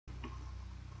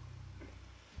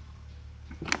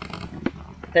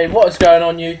Hey, what is going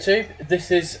on YouTube? This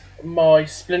is my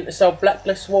Splinter Cell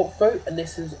Blacklist walkthrough, and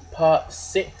this is part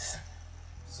 6.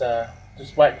 So,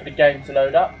 just wait for the game to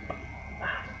load up.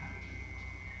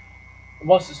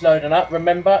 Whilst it's loading up,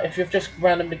 remember, if you've just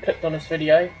randomly clicked on this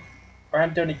video, I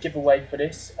am doing a giveaway for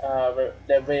this.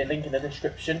 There'll be a link in the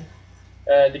description.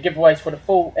 The giveaway is for the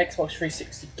full Xbox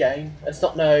 360 game. It's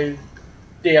not no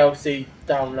DLC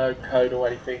download code or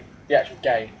anything. The actual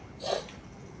game.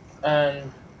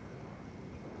 And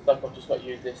like I've just got to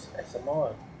use this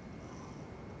SMI.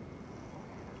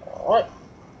 Alright.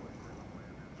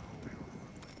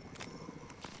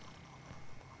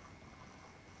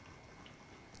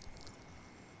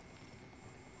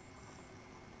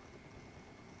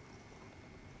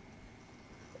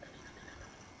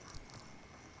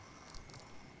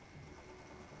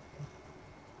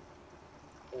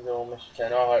 These are all mission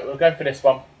 10. Alright, we'll go for this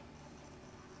one.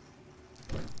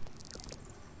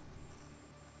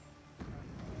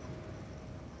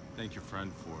 Thank your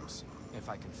friend for us. If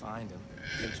I can find him.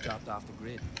 He's dropped off the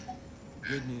grid.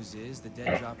 Good news is the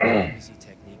dead drop easy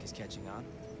technique is catching on.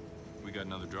 We got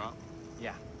another drop?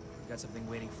 Yeah, we've got something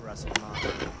waiting for us at Mom.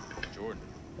 Jordan,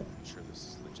 sure this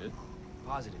is legit?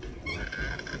 Positive.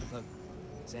 Look,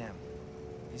 Sam,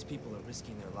 these people are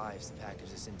risking their lives to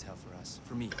package this intel for us.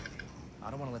 For me.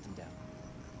 I don't want to let them down.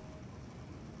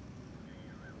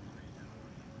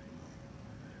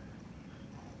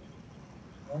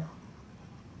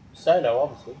 Solo,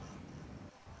 obviously.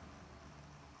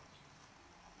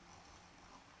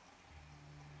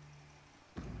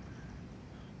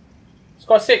 It's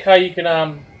quite sick how you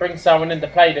can bring someone in to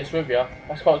play this with you.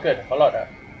 That's quite good. I like that.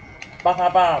 Ba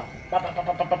ba bam. Ba ba ba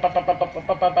ba ba ba ba ba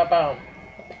ba ba ba bam.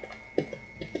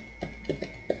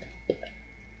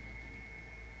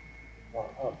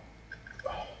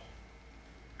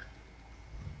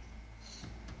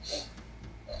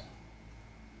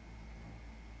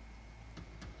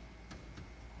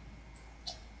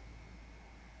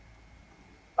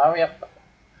 Hurry up.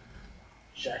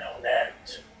 Shut on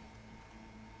that.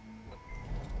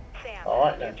 Sam,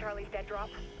 alright you then. have Charlie's dead drop?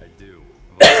 I do.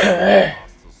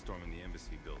 Hostiles storming the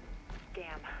embassy building.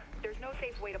 Damn. There's no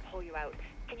safe way to pull you out.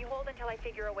 Can you hold until I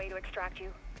figure a way to extract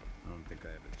you? I don't think I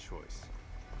have a choice.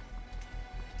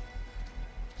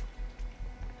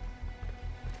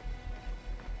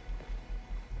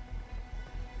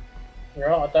 Right,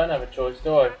 I don't have a choice,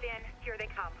 do I? Strap in. Here they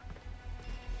come.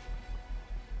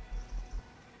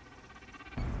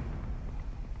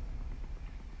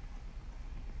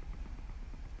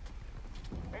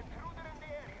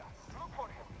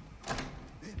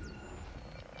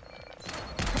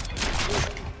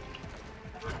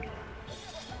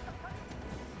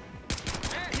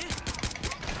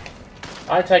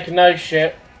 I ain't taking no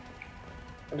shit.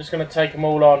 I'm just gonna take them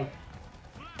all on.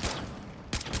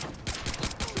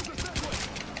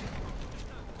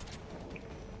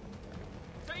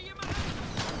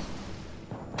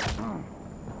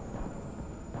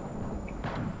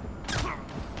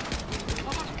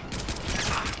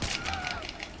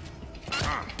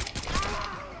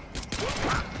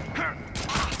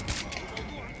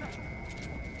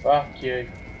 Fuck you.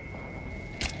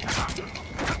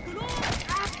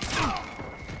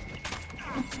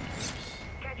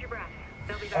 Catch your breath.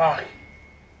 They'll be back. Fuck.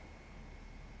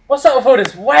 What's up with all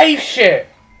this wave shit?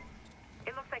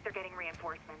 It looks like they're getting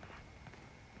reinforcements.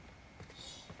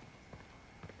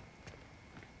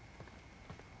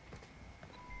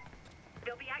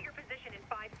 They'll be at your position in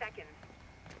 5 seconds.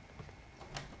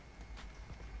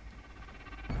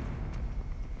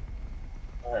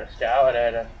 Alright, let's get out of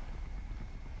there then.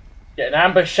 Get an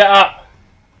ambush, shut up!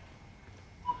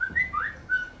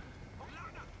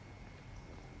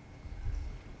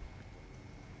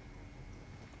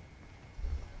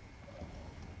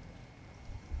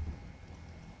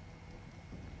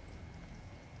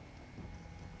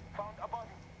 Found a body.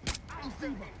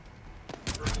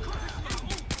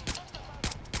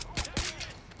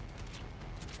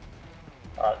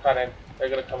 Alright, come in. They're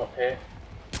gonna come up here.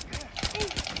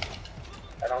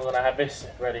 And I'm gonna have this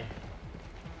ready.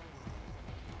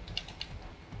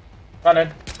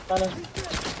 Cannon, cannon.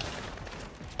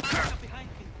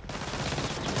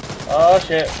 Oh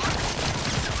shit.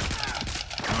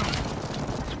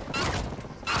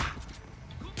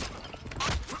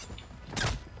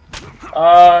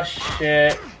 Oh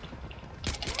shit.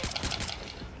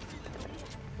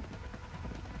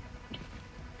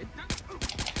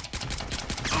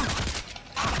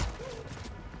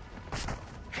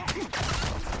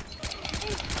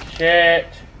 Shit.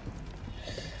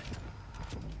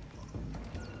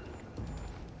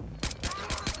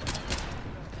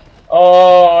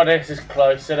 Oh, this is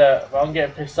close, isn't it? I'm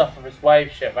getting pissed off with this wave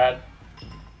shit, man.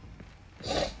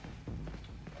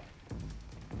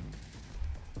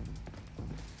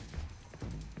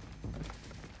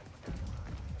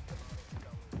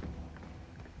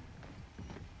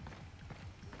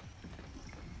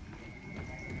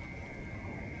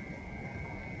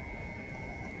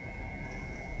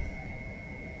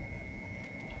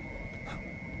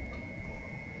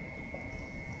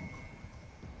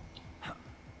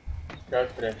 Go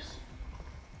for this.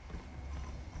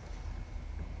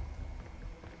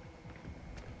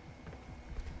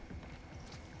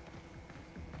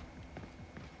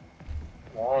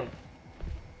 Come on.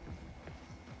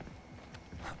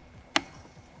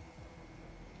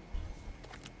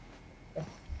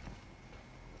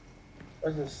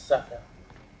 Where's this sucker?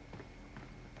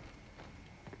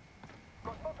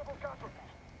 Got multiple casualties.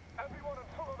 Everyone in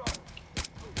full on.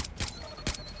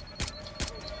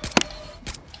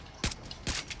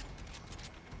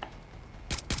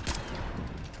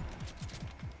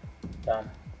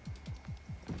 Done.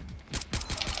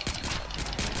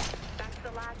 That's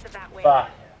the last of that wave. Fuck.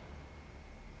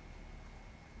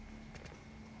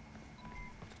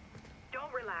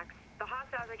 Don't relax. The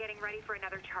hostiles are getting ready for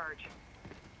another charge.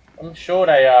 I'm sure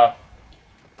they are.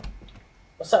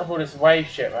 What's up with all this wave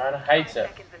shit, man? I hate 5 it.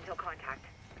 seconds until contact.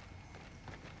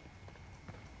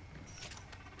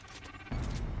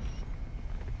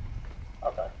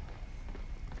 Okay.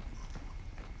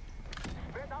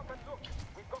 Spread out and look.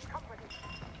 We've got company.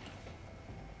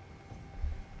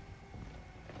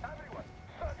 Everyone,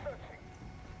 start searching.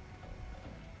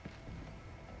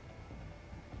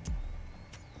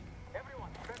 Everyone,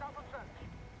 spread out and search.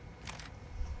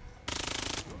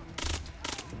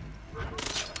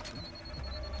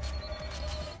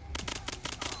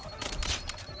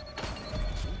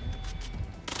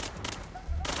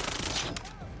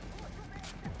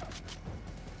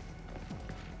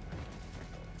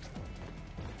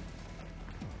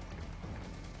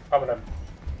 Coming in.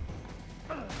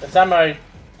 This ammo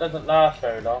doesn't last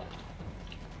very long.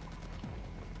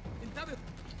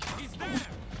 He's there!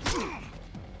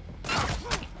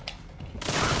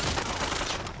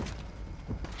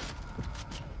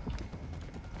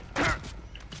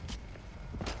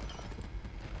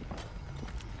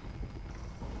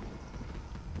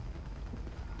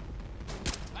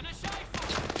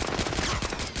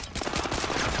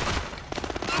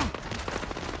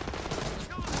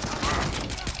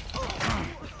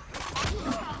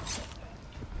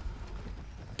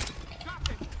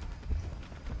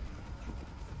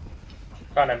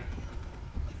 Got him.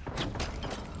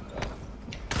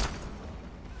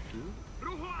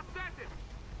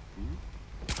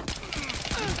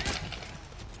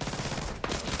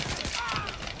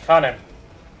 Got him.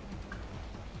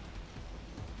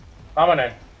 Coming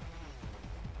in.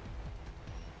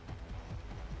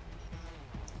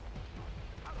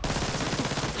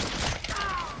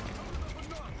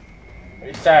 What are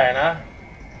you saying, huh?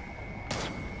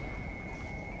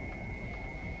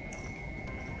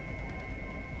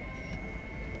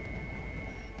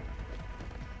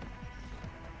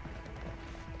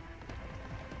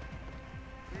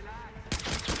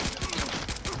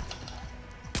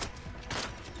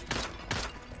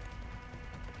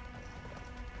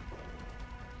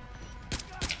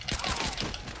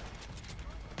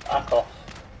 Back off.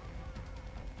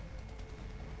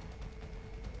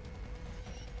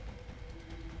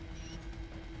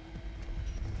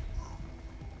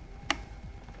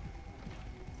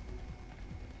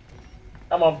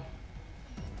 Come on.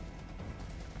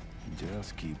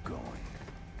 Just keep going.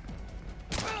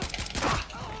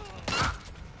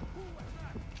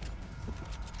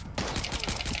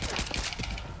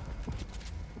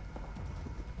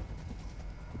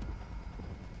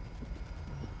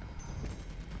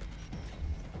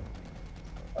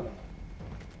 Come on.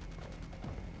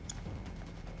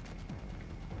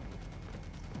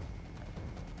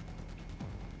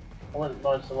 I wouldn't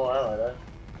mind some more ammo though.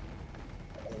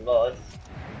 Not gonna lie.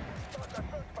 Start the search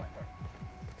factor.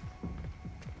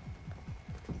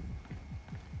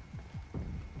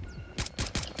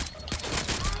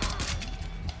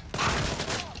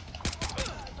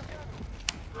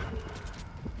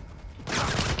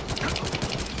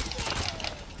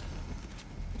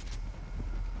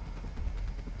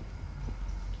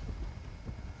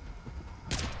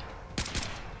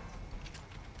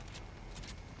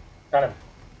 Got him.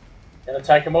 Gonna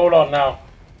take them all on now.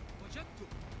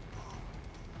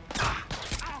 The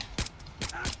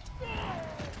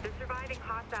surviving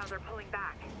hostiles are pulling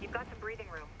back. You've got some breathing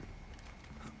room.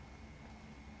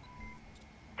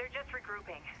 They're just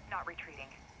regrouping, not retreating.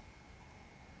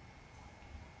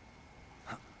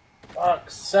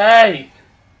 Fuck's sake!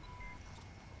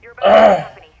 You're about to have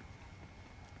company.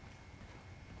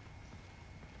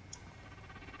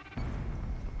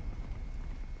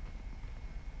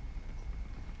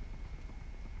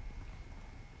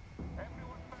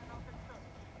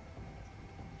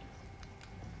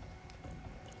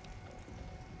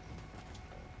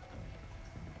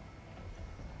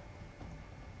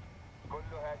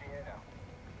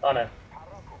 Oh no.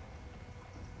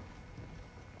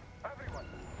 Everyone,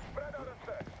 spread out and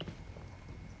search.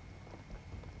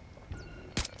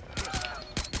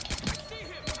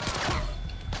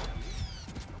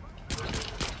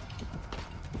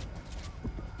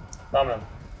 Come on.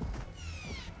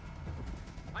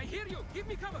 I hear you. Give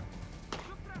me cover.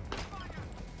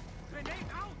 Grenade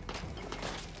out.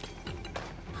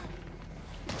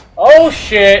 Oh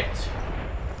shit!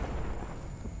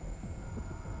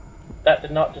 That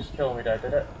did not just kill me though,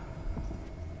 did it?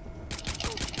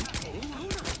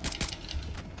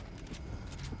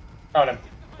 Found him.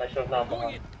 Make sure there's no one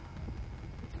behind.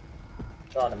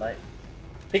 Go on, mate.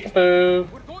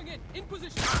 Peekaboo! We're going in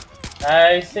position.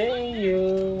 I see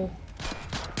you.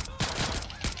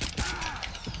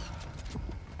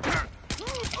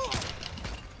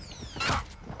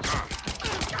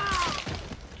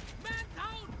 Man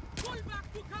down. Fall back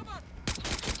to cover.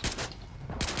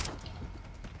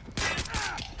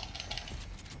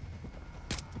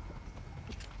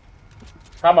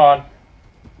 Come on.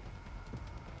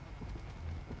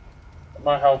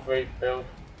 My health rebuild.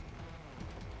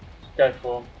 Just go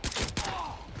for him.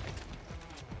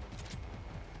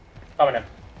 Coming in.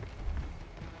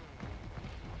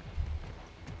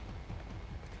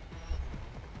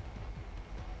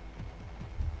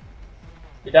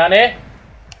 You down here?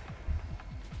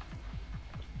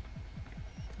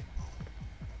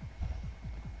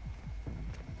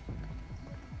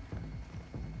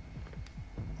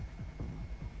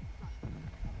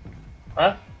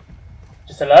 Huh?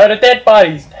 Just a load of dead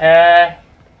bodies, pair.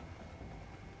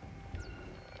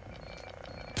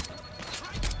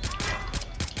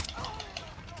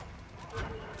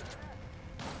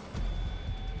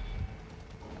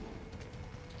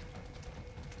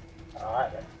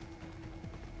 Alright then.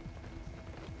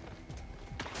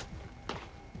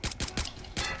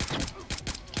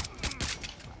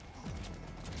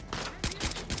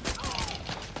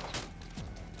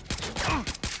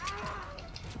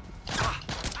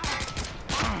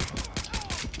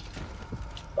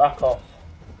 Back off.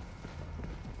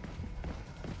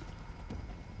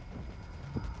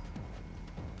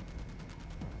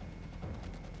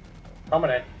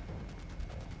 Coming in.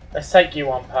 Let's take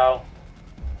you on, pal.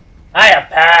 Hiya,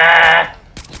 pal!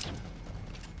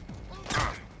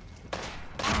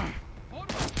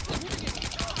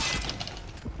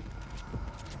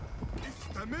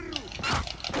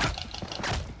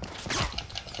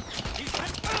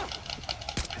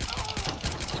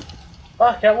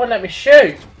 Fuck, it wouldn't let me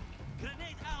shoot!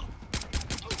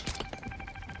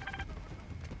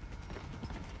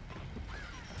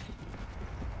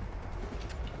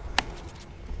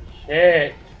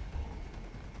 Shit.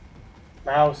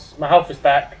 My health is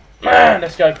back.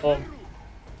 Let's go for him.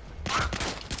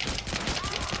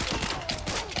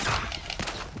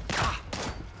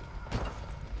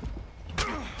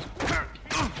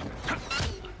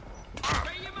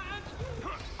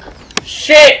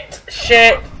 Shit!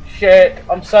 Shit! Shit!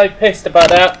 I'm so pissed about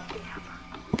that.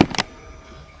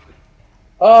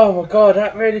 Oh my god,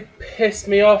 that really pissed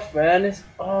me off, man. It's,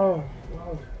 oh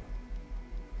god.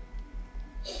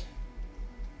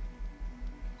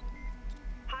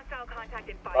 Hostile contact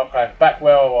in 5 Okay, back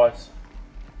where I was.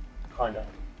 Kinda.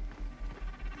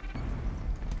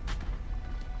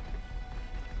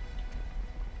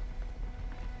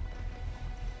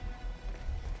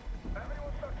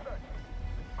 Everyone start searching.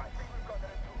 I think we've got an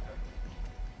intruder.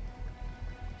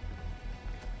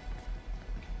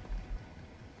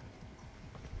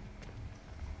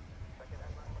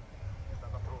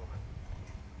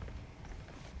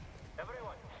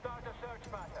 Everyone, start a search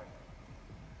pattern.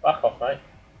 Back off, mate.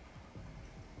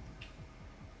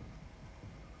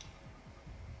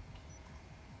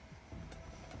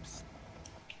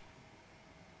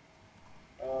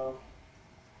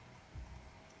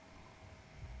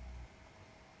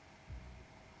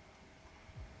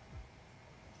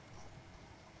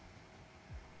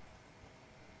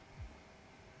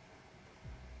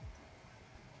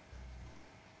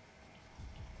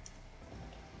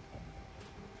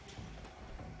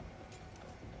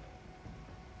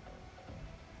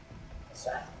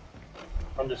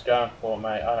 I'm just going for it,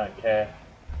 mate. I don't care.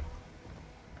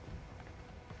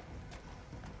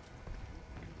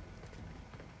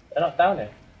 They're not down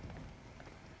here.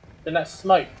 Then that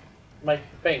smoke make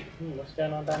you think, what's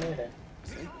going on down here then?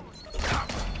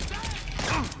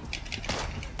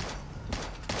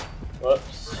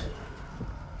 Whoops.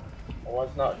 I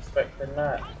was not expecting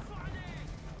that.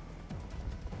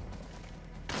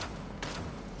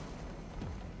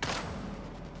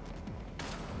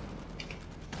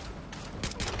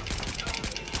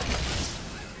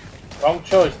 Wrong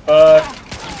choice, bud.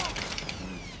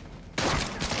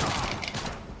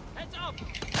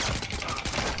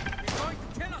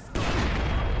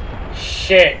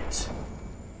 shit.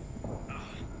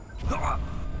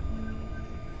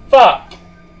 Fuck.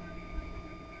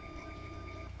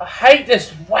 I hate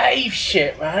this wave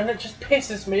shit, man. It just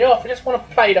pisses me off. I just want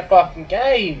to play the fucking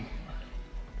game.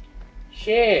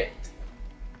 Shit.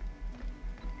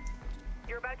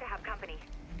 You're about to have company.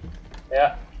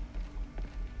 Yeah.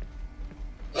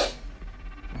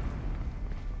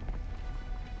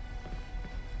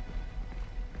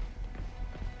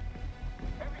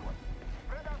 Everyone,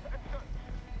 spread out and search.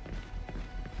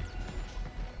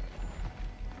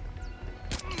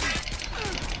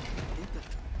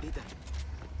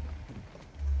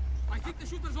 I think the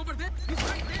shooter's over there. He's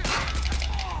right there.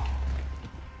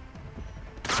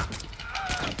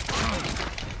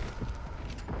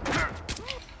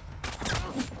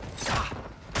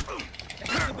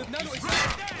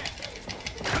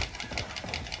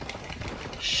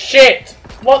 Shit!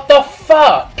 What the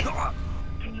fuck?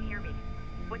 Can you hear me?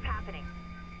 What's happening?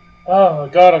 Oh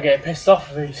my god, I'm getting pissed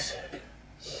off with these.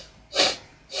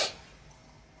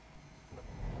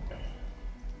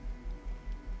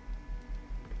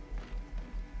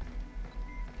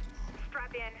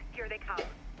 Strap in. Here they come.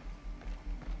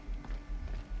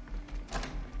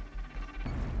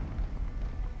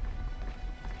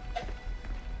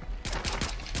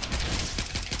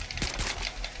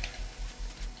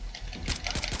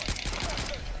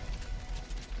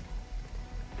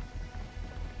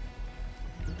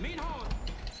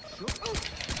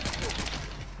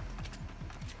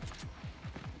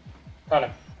 Got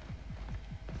him.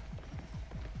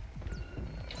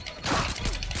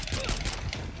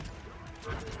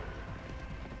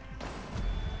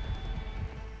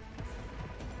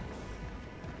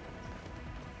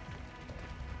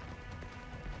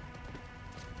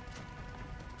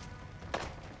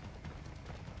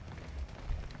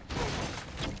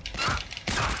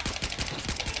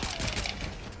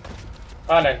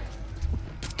 Paladin.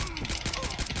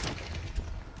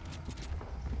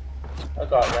 I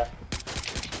got ya.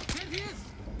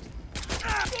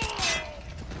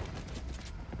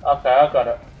 Okay, I got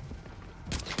it.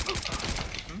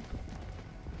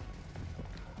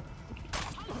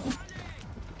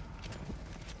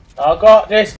 I got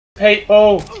this,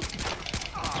 people.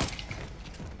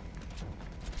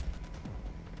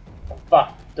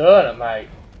 Fuck, doing it, mate.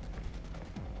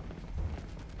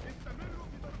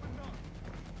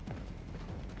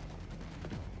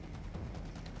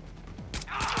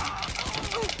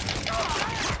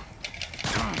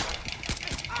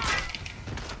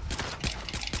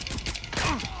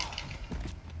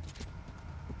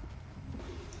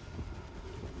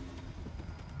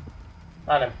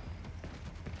 On him.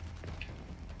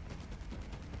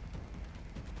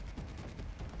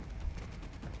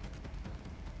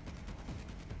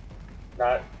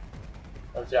 No.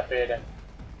 That was up here then.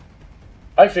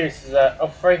 Hopefully this is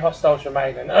of 3 hostiles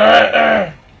remaining.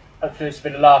 Hopefully this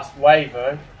will be the last wave,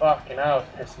 though. Fucking hell,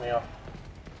 it's pissed me off.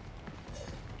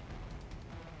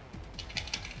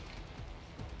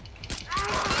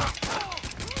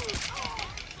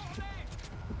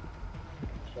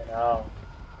 You know.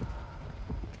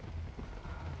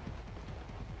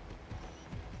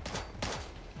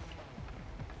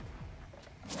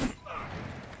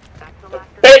 That's the last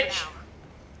of them Bitch! now.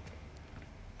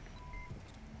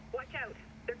 Watch out.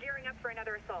 They're gearing up for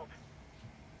another assault.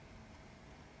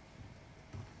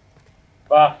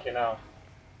 Fucking hell.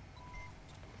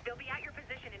 They'll be at your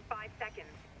position in 5 seconds.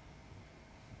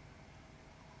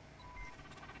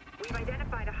 We've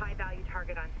identified a high-value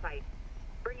target on site.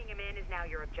 Bringing him in is now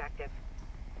your objective.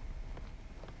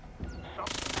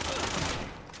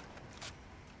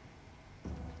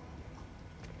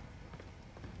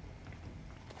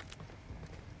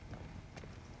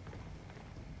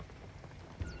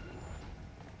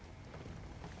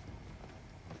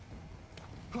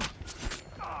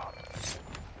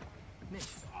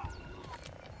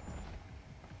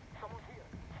 Someone's here.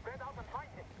 Spread out and find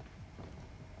him.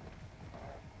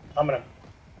 I'm gonna.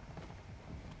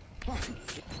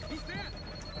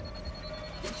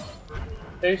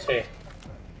 Who's here?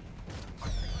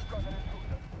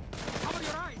 Cover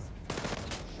your eyes.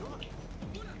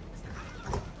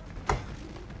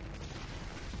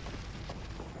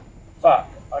 Fuck,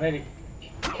 I need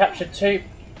to capture 2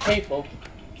 people.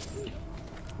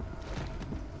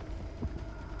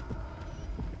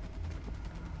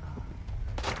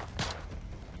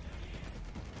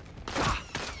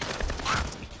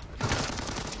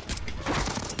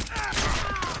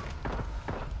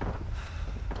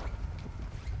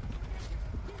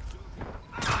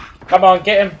 Come on,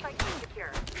 get him. Site is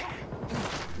secure.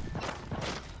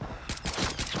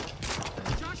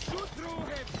 Just shoot through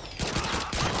him.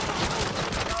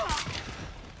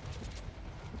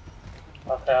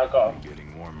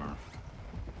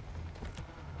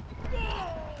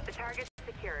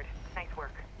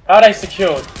 How are they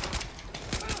secured?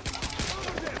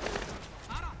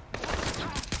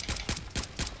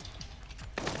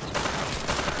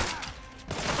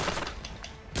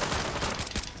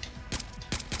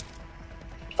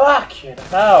 Fucking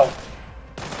hell.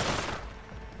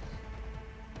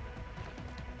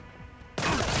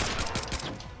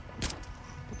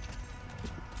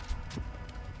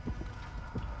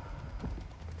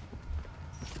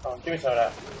 Oh, give me some of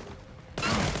that.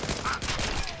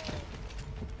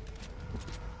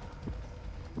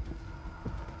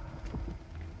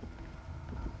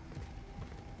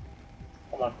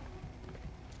 Come on.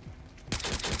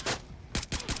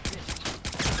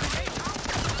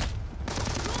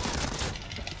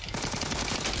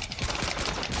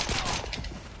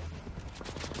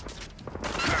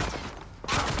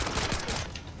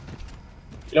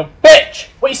 You little bitch!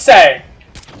 What you saying?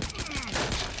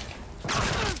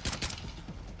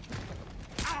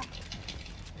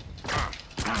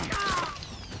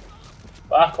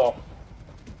 Back off.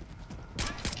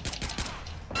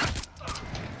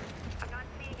 I'm not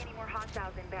seeing any more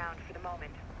hostiles inbound for the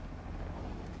moment.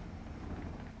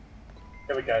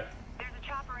 Here we go. There's a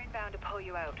chopper inbound to pull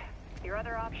you out. Your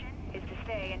other option is to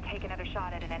stay and take another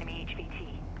shot at an enemy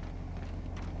HVT.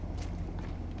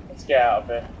 Let's get out of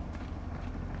here.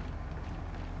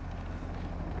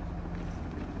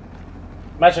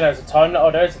 Imagine there's a time limit. Oh,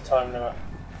 there is a time limit.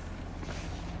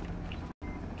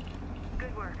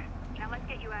 Good work. Now let's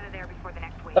get you out of there before the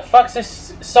next wave. The fuck's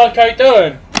this psycho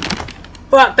doing?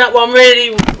 Fuck, that one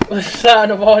really was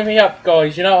starting to wind me up,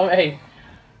 guys. You know what I mean?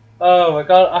 Oh my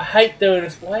god, I hate doing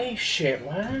this wave shit,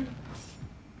 man.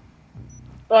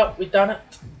 But we've done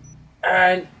it.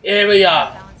 And here we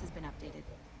are. Balance has been updated.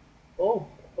 Oh,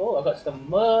 I got some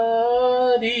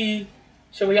money.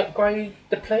 Shall we upgrade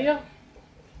the player?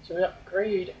 Shall we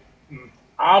upgrade?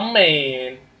 Oh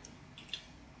man.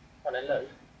 Oh, then load.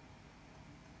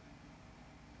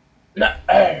 No.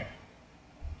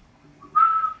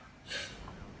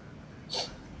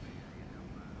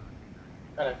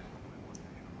 Hello.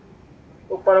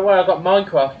 Oh, by the way, I've got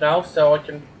Minecraft now, so I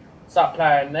can start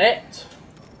playing it.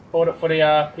 Bought it for the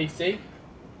PC.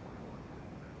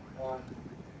 I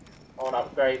want to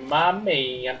upgrade my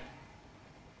man.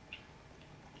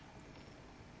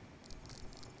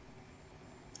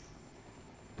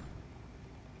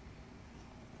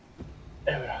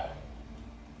 There we go.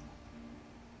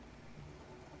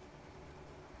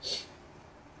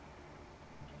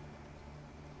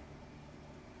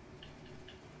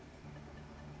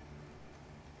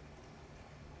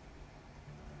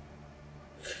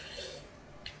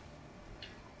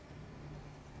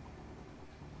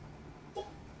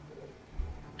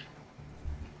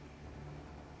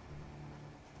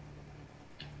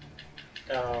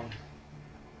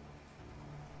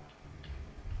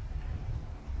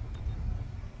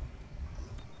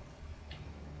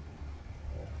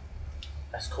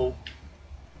 That's cool.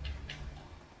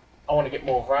 I want to get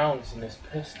more rounds in this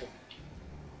pistol.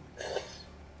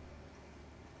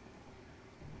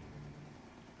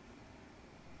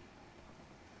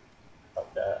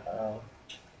 Okay,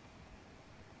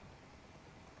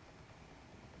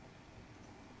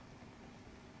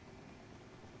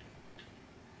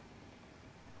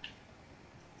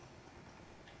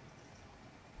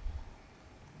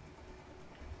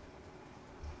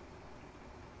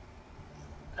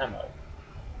 ammo.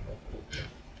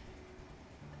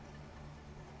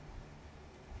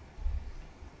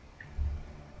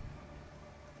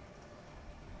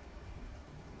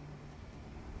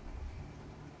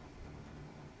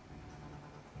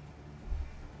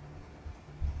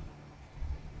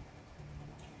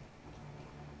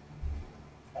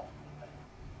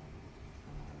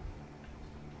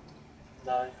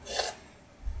 No.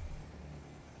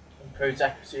 Improves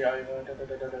accuracy over.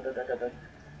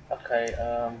 Okay,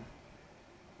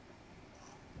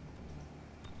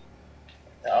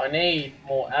 I need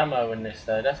more ammo in this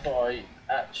though, that's what I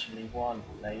actually want,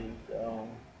 lady.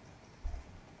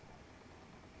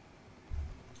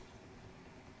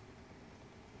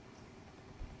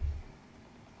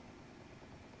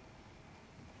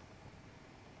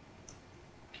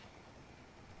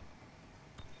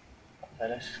 Okay,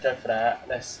 let's just go for that.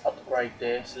 Let's upgrade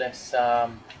this. Let's put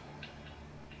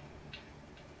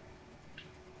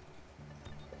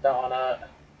that on it.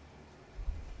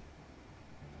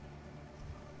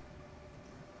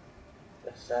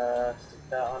 Let's stick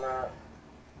that on it.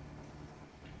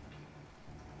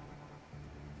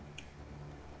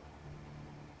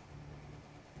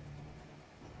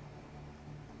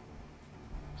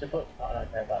 To put, I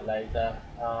don't care about laser.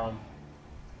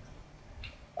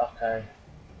 Okay.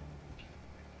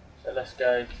 So let's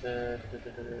go to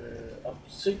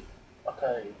suit.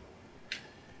 Okay.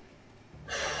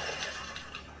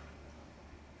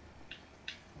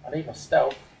 I need my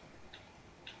stealth.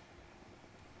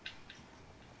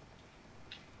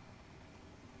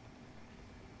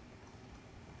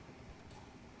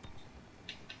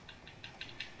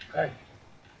 Okay.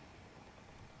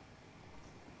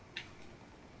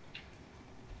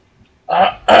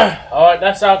 Alright,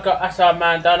 that's our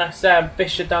man done. That's Sam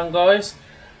Fisher done, guys.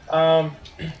 I'm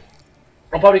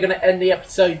probably going to end the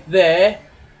episode there.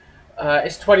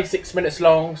 It's 26 minutes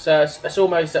long, so it's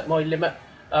almost at my limit.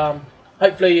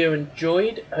 Hopefully you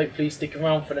enjoyed. Hopefully you stick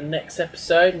around for the next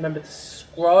episode. Remember to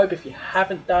subscribe if you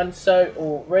haven't done so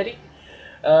already.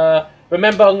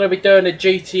 Remember, I'm going to be doing a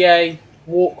GTA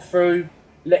walkthrough,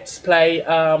 let's play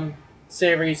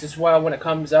series as well when it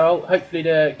comes out. Hopefully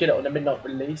to get it on a midnight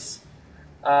release.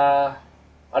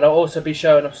 And I'll also be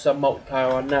showing off some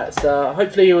multiplayer on that. So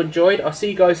hopefully you enjoyed. I'll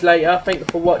see you guys later. Thank you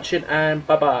for watching and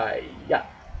bye bye. Yeah.